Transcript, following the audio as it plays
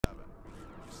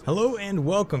Hello and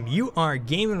welcome. You are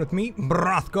gaming with me,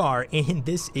 Brothgar, and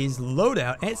this is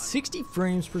Loadout at 60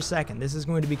 frames per second. This is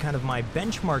going to be kind of my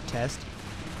benchmark test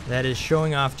that is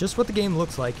showing off just what the game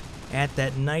looks like at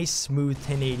that nice, smooth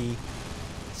 1080,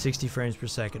 60 frames per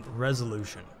second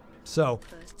resolution. So,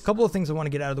 a couple of things I want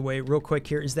to get out of the way real quick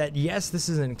here is that, yes, this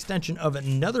is an extension of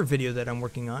another video that I'm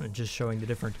working on and just showing the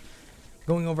different,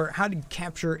 going over how to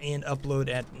capture and upload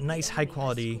at nice, high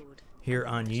quality here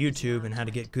on YouTube and how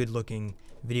to get good looking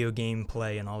video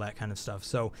gameplay and all that kind of stuff.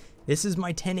 So this is my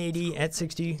 1080 at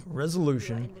 60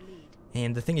 resolution,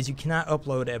 and the thing is you cannot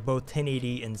upload at both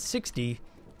 1080 and 60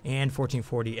 and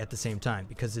 1440 at the same time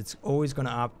because it's always going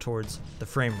to opt towards the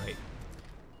frame rate.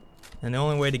 And the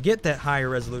only way to get that higher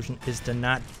resolution is to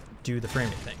not do the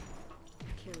framing thing.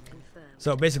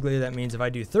 So basically that means if I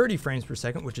do 30 frames per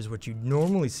second, which is what you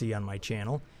normally see on my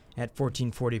channel, at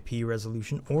 1440p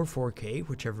resolution or 4K,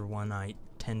 whichever one I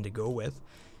tend to go with,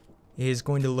 is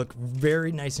going to look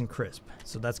very nice and crisp.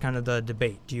 So that's kind of the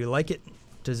debate. Do you like it?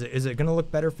 Is it going to look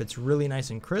better if it's really nice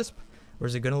and crisp, or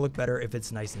is it going to look better if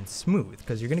it's nice and smooth?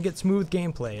 Because you're going to get smooth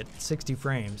gameplay at 60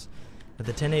 frames, but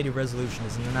the 1080 resolution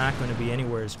is not going to be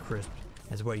anywhere as crisp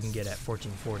as what you can get at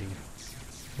 1440,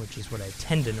 which is what I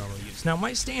tend to normally use. Now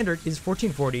my standard is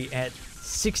 1440 at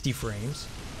 60 frames,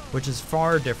 which is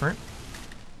far different.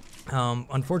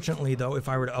 Unfortunately though, if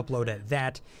I were to upload at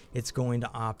that, it's going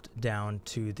to opt down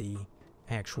to the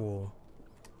actual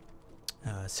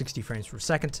 60 frames per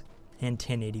second and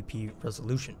 1080p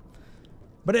resolution.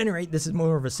 But at any rate, this is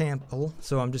more of a sample,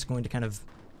 so I'm just going to kind of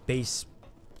I'm just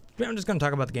going to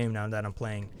talk about the game now that I'm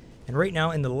playing. And right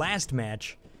now in the last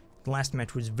match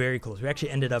was very close. We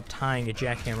actually ended up tying a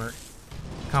jackhammer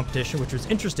competition, which was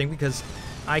interesting because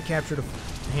I captured a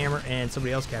hammer and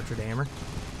somebody else captured a hammer.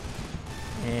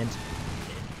 And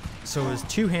so it was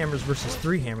 2 hammers versus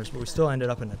 3 hammers, but we still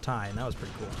ended up in a tie, and that was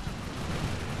pretty cool.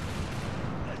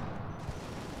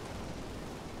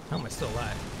 How am I still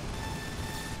alive?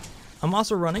 I'm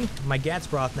also running my Gat's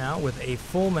Broth now with a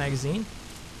full magazine,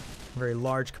 very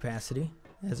large capacity,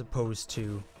 as opposed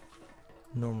to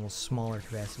normal smaller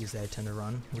capacities that I tend to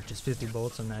run, which is 50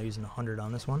 bullets. I'm now using 100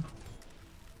 on this one.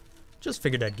 Just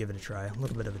figured I'd give it a try, a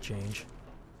little bit of a change.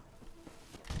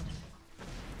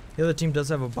 The other team does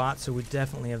have a bot, so we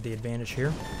definitely have the advantage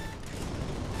here.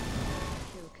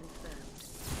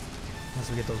 Once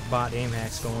we get those bot aim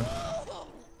hacks going,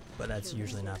 but that's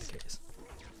usually not the case.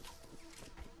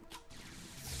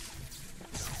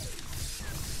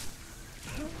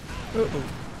 Uh-oh,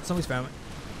 somebody's found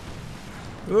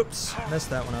it. Oops, messed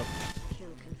that one up.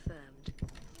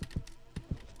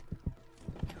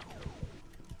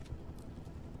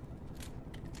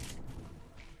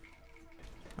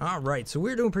 Alright, so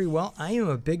we're doing pretty well. I am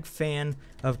a big fan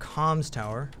of Comms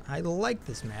Tower. I like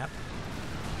this map.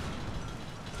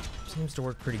 Seems to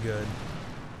work pretty good.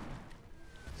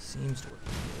 Seems to work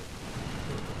pretty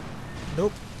good.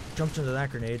 Nope, jumped into that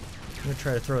grenade. I'm going to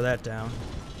try to throw that down.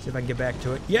 See if I can get back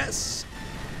to it. Yes!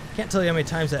 Can't tell you how many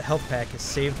times that health pack has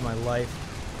saved my life.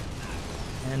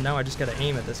 And now I just got to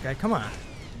aim at this guy. Come on.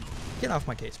 Get off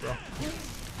my case, bro.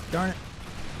 Darn it.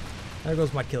 There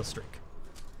goes my kill streak.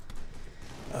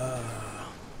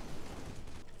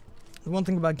 The one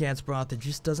thing about Gat's Broth, it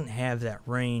just doesn't have that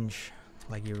range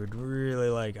like you would really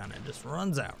like on it. It just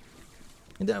runs out.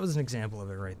 And that was an example of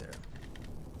it right there.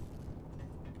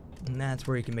 And that's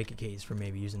where you can make a case for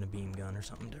maybe using a beam gun or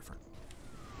something different.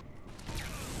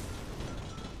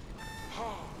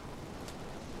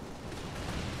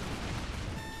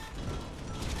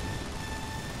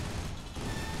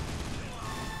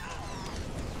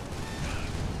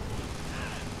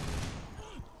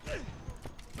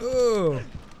 Oh,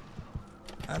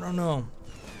 I don't know.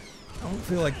 I don't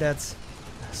feel like that's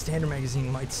standard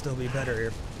magazine might still be better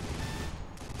here.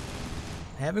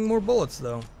 Having more bullets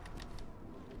though,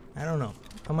 I don't know.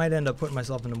 I might end up putting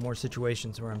myself into more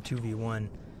situations where I'm 2v1,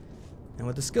 and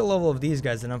with the skill level of these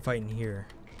guys that I'm fighting here,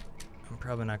 I'm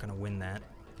probably not going to win that.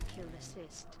 Kill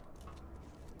assist.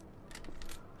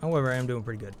 However, I am doing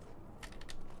pretty good.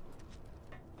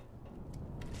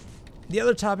 The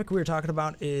other topic we were talking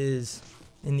about is,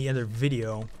 in the other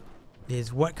video,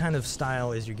 is what kind of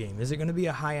style is your game? Is it going to be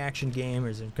a high action game, or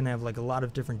is it going to have like a lot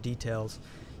of different details?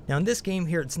 Now in this game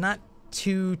here, it's not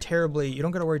too terribly, you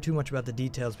don't got to worry too much about the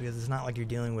details because it's not like you're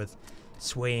dealing with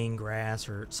swaying grass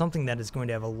or something that is going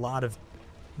to have a lot of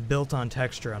built-on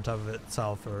texture on top of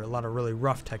itself, or a lot of really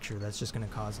rough texture that's just going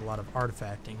to cause a lot of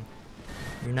artifacting.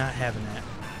 You're not having that.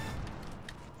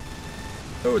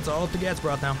 Oh, it's all up to Gat's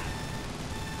Broth now.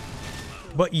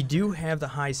 But you do have the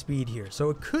high speed here, so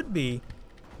it could be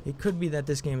that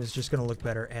this game is just going to look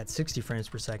better at 60 frames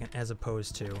per second as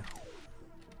opposed to,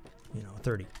 you know,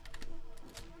 30.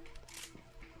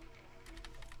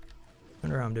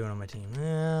 Wonder how I'm doing on my team.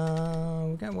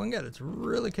 We got one guy that's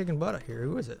really kicking butt out here.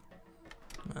 Who is it?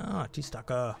 Oh,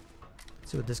 T-Stucker.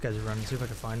 Let's see what this guy's running. See if I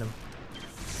can find him.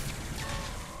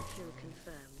 Kill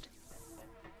confirmed.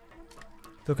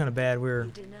 Feel kind of bad. We're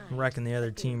wrecking the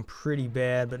other team pretty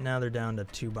bad, but now they're down to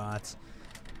 2 bots.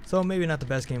 So maybe not the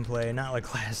best gameplay. Not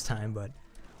like last time, but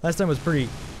last time was pretty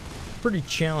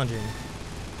challenging.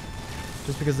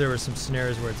 Just because there were some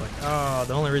scenarios where it's like, oh,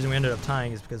 the only reason we ended up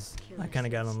tying is because I kind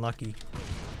of got unlucky.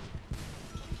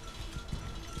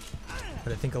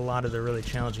 But I think a lot of the really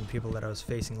challenging people that I was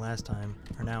facing last time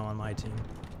are now on my team.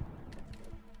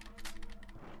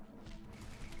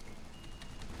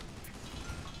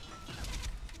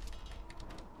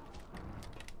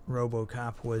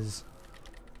 RoboCop was,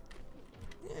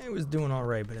 yeah, he was doing all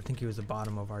right, but I think he was the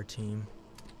bottom of our team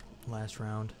last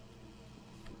round.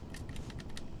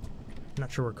 Not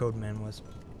sure where Codeman was.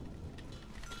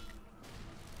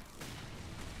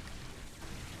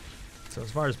 So as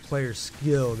far as player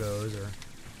skill goes, or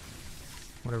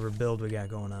whatever build we got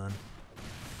going on,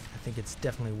 I think it's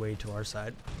definitely way to our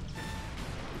side.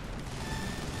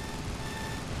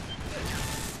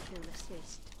 Kill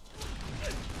assist.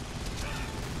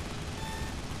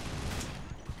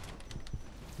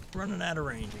 Running out of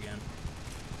range again.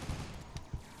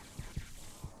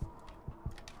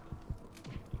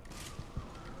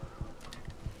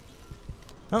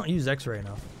 I don't use X-ray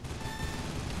enough.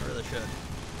 I really should.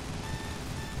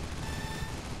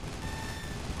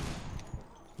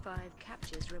 5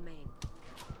 captures remain.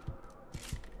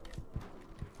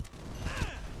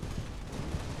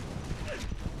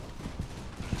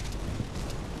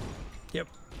 Yep.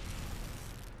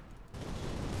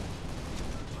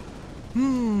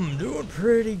 Doing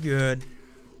pretty good.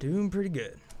 Doing pretty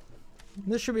good.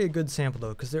 This should be a good sample though,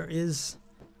 because there is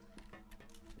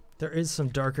some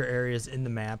darker areas in the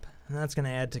map, and that's going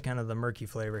to add to kind of the murky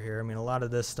flavor here. I mean, a lot of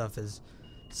this stuff is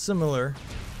similar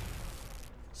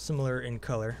in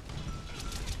color.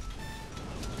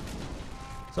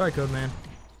 Sorry, Codeman.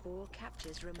 4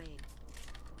 captures remain.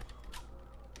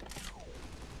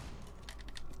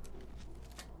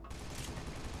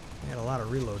 I had a lot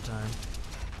of reload time.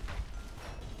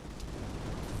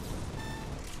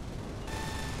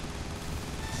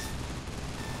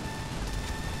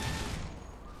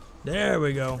 There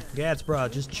we go.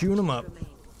 Gatsbra, just chewing them up.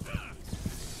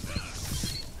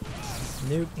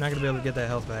 Nope, not going to be able to get that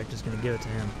health back. Just going to give it to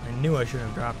him. I knew I shouldn't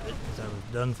have dropped it because I was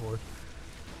done for.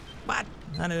 But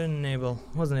I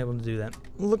wasn't able to do that.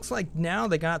 Looks like now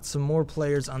they got some more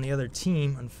players on the other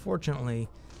team. Unfortunately,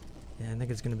 yeah, I think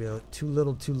it's going to be too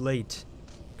little too late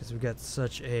because we've got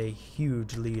such a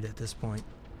huge lead at this point.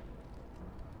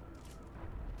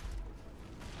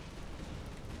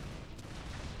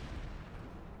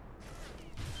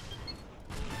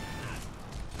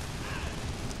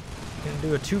 Gonna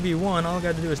do a 2v1. All I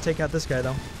got to do is take out this guy,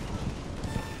 though.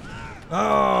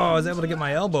 Oh, I was able to get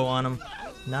my elbow on him.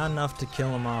 Not enough to kill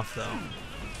him off, though.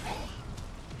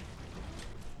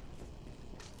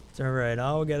 It's alright.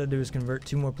 All we got to do is convert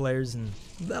 2 more players, and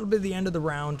that'll be the end of the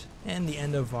round and the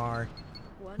end of my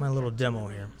little demo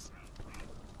here.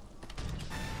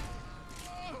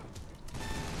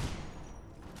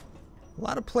 A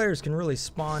lot of players can really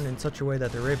spawn in such a way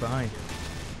that they're right behind you.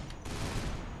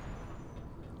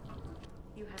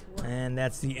 And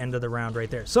that's the end of the round right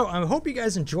there. So I hope you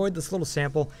guys enjoyed this little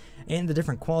sample and the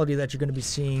different quality that you're going to be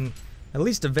seeing, at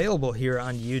least available here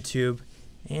on YouTube.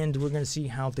 And we're going to see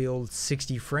how the old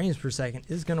 60 frames per second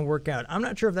is going to work out. I'm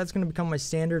not sure if that's going to become my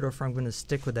standard or if I'm going to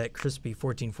stick with that crispy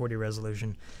 1440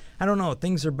 resolution. I don't know.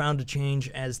 Things are bound to change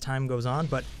as time goes on.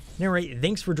 But at any rate,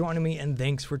 thanks for joining me and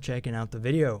thanks for checking out the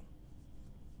video.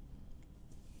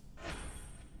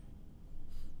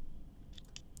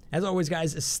 As always,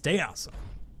 guys, stay awesome.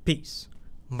 Peace.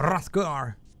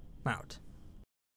 Mr-Brothgar out.